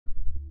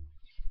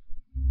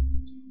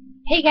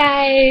Hey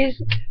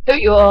guys!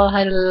 Hope you all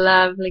had a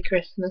lovely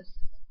Christmas.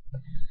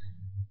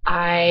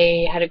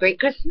 I had a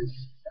great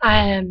Christmas.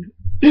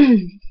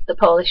 The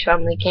Polish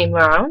family came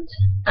round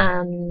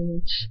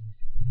and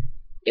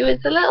it was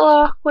a little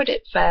awkward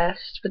at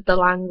first with the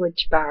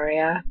language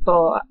barrier,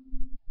 but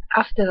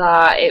after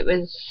that it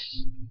was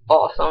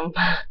awesome.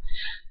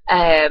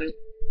 Um,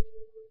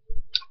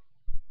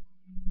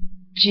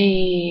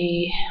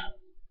 G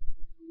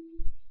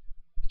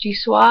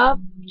G-Suave,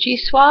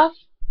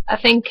 I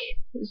think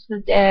is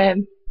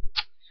the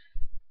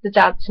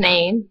dad's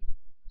name.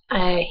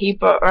 He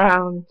brought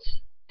around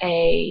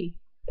a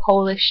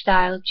Polish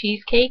style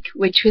cheesecake,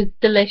 which was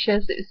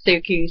delicious. It was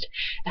so cute.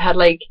 It had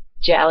like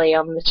jelly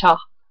on the top,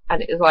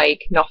 and it was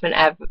like nothing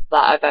ever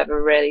that I've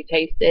ever really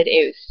tasted.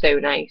 It was so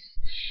nice.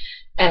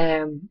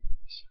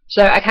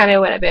 So I kind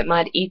of went a bit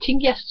mad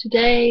eating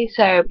yesterday.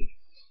 So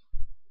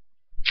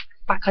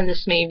back on the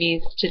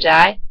smoothies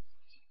today.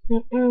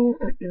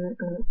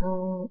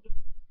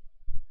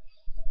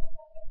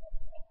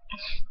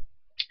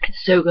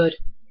 It's so good.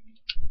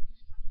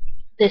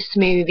 This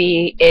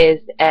smoothie is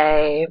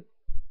a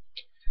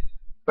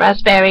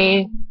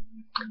raspberry,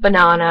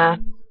 banana,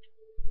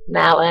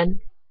 melon,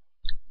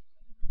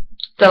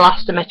 the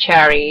last of my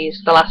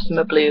cherries, the last of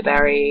my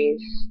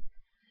blueberries,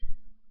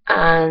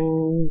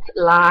 and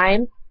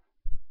lime.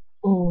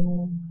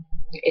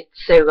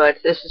 It's so good.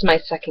 This is my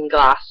second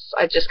glass.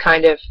 I just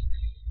kind of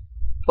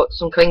put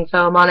some cling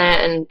film on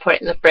it and put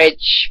it in the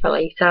fridge for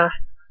later.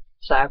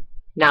 So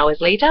now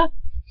is later.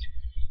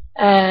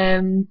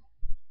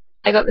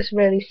 I got this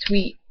really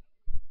sweet.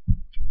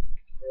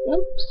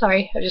 Oops,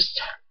 sorry. I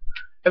just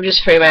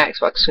threw my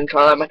Xbox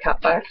controller at my cat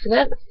by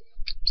accident.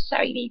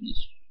 Sorry, baby.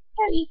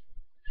 Sorry.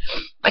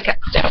 My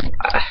cat's down.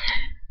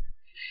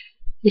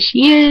 There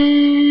she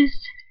is.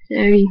 So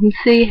you can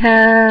see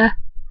her.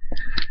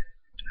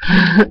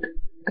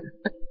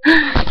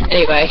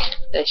 Anyway,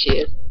 there she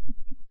is.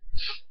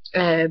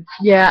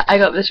 Yeah, I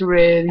got this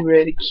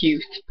really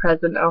cute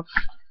present off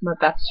my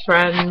best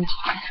friend.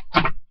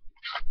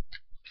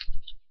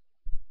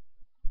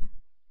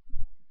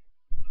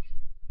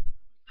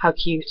 How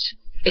cute.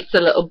 It's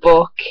a little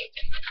book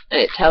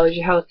and it tells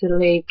you how to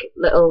make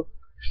little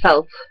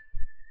felt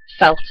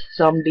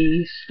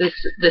zombies.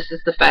 This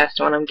is the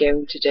first one I'm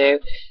going to do.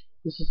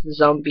 This is the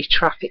zombie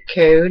traffic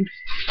cone.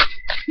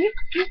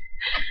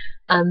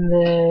 And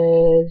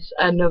there's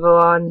another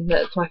one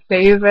that's my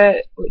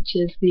favourite, which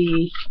is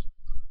the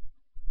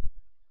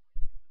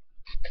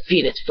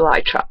Venus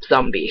flytrap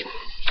zombie.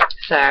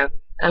 So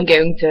I'm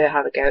going to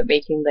have a go at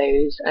making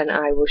those and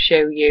I will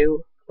show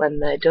you when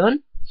they're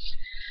done.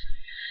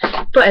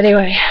 But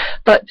anyway,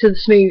 back to the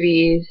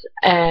smoothies.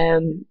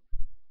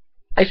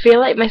 I feel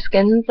like my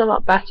skin's a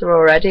lot better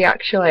already,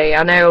 actually.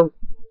 I know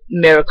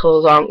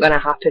miracles aren't going to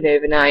happen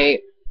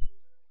overnight,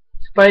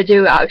 but I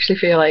do actually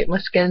feel like my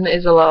skin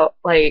is a lot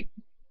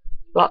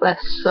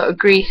less sort of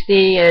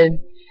greasy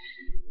and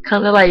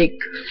kind of like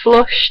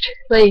flushed,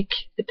 like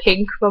the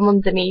pink from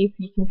underneath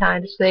you can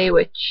kind of see,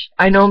 which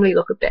I normally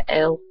look a bit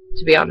ill,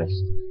 to be honest.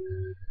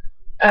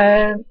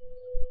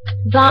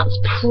 That's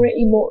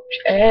pretty much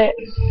it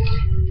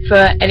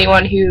for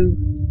anyone who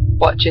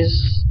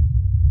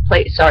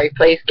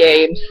plays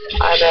games.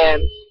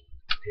 I'm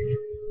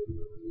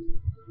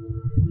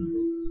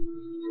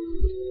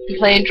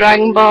playing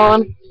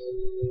Dragonborn,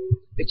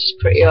 which is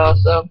pretty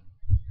awesome.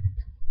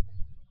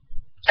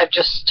 I've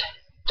just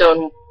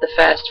done the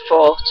first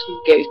fort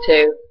you go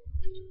to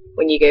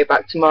when you go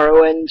back to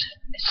Morrowind.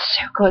 It's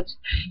so good.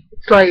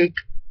 It's like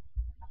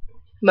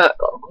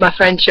my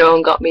friend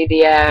Sean got me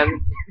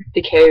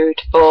the code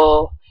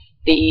for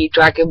the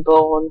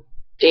Dragonborn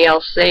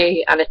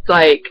DLC, and it's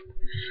like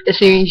as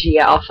soon as you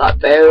get off that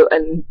boat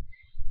and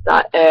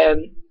that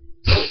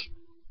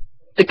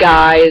the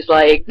guy is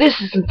like,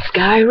 "This isn't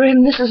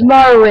Skyrim, this is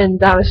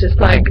Morrowind." I was just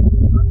like,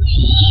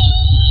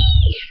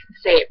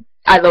 see,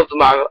 I love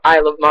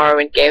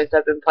Morrowind games.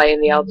 I've been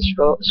playing the Elder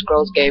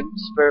Scrolls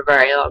games for a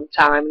very long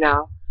time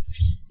now.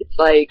 It's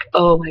like,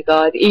 oh my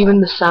god, even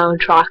the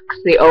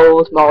soundtracks, the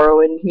old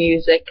Morrowind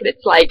music, and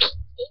it's like,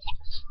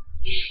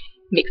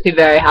 makes me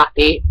very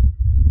happy.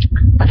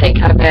 I think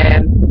I've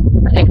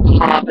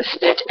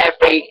harvested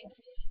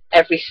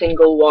every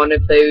single one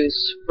of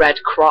those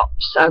red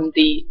crops and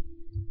the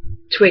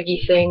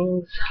twiggy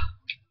things.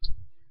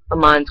 My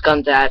mind's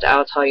gone dead,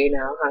 I'll tell you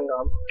now, hang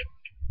on.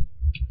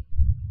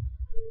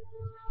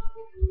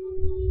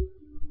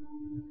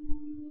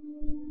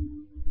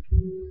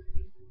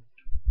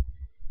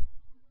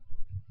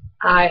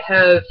 I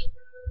have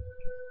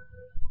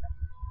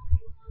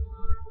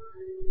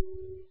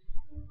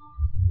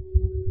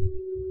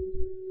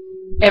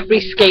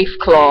every scaife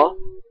claw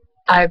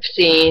I've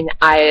seen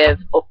I have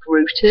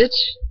uprooted,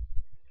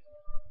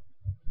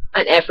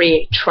 and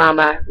every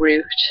trama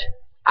root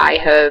I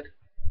have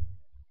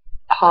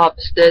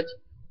harvested.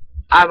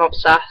 I'm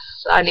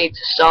obsessed. I need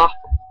to stop.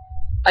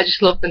 I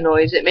just love the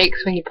noise it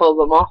makes when you pull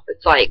them off.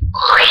 It's like,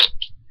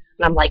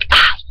 and I'm like,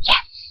 ah,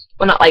 yes.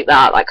 Well, not like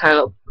that. That kind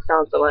of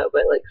sounds a little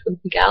bit like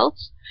something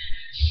else.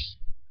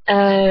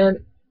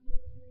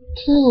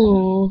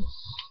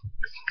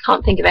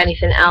 Can't think of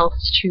anything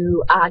else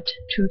to add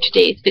to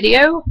today's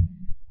video.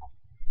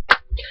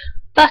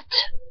 But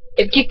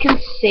if you can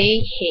see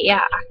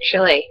here,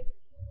 actually,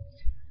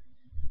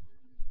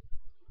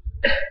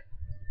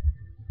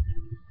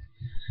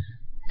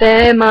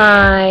 they're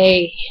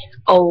my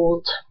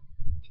old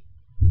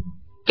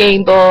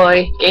Game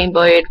Boy, Game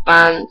Boy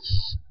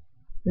Advance,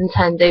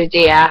 Nintendo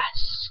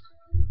DS,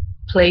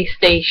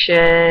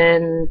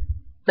 PlayStation,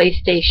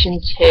 PlayStation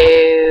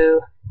 2.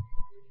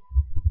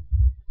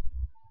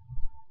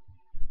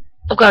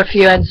 I've got a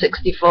few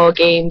N64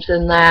 games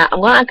in there.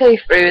 I'm going to go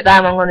through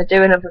them. I'm going to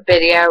do another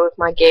video with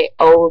my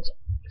old,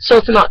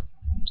 sort of not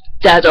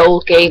dead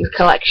old games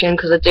collection,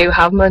 because I do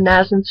have my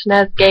NES and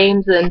SNES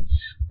games and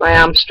my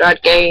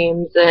Amstrad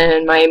games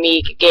and my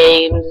Amiga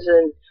games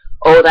and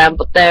all them,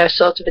 but they're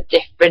sort of a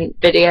different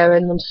video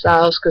in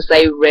themselves because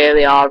they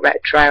really are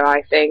retro,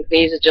 I think.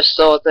 These are just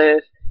sort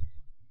of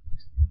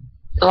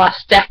the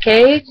last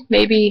decade,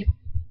 maybe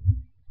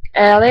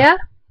earlier.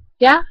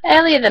 Yeah,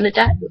 earlier than a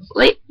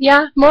decade.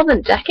 Yeah, more than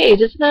a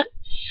decade, isn't it?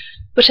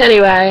 But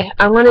anyway,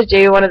 I'm going to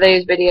do one of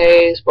those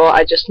videos, but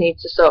I just need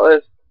to sort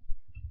of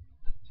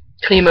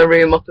clean my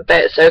room up a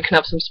bit so I can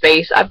have some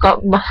space. I've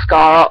got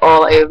mascara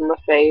all over my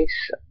face.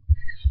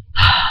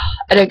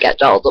 I don't get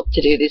dolled up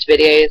to do these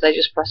videos, I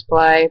just press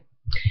play.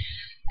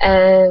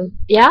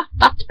 Yeah,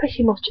 that's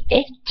pretty much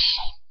it.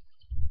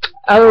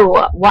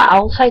 Oh, what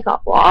else I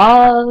got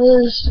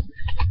was...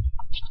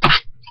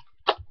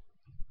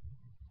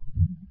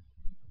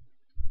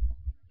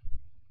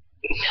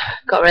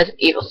 got Resident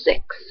Evil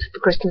 6 for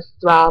Christmas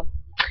as well.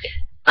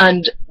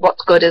 And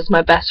what's good is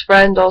my best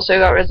friend also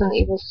got Resident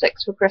Evil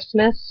 6 for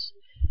Christmas.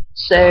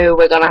 So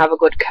we're going to have a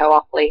good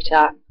co-op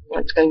later.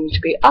 It's going to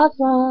be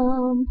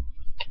awesome.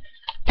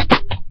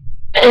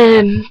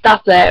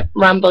 That's it.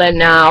 Rambling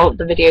now.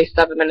 The video's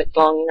 7 minutes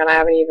long and I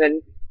haven't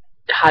even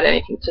had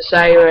anything to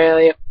say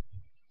really.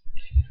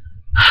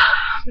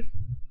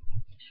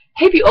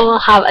 Hope you all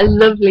have a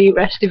lovely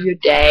rest of your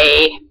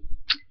day.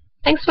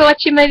 Thanks for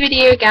watching my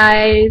video,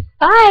 guys.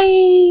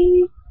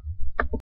 Bye!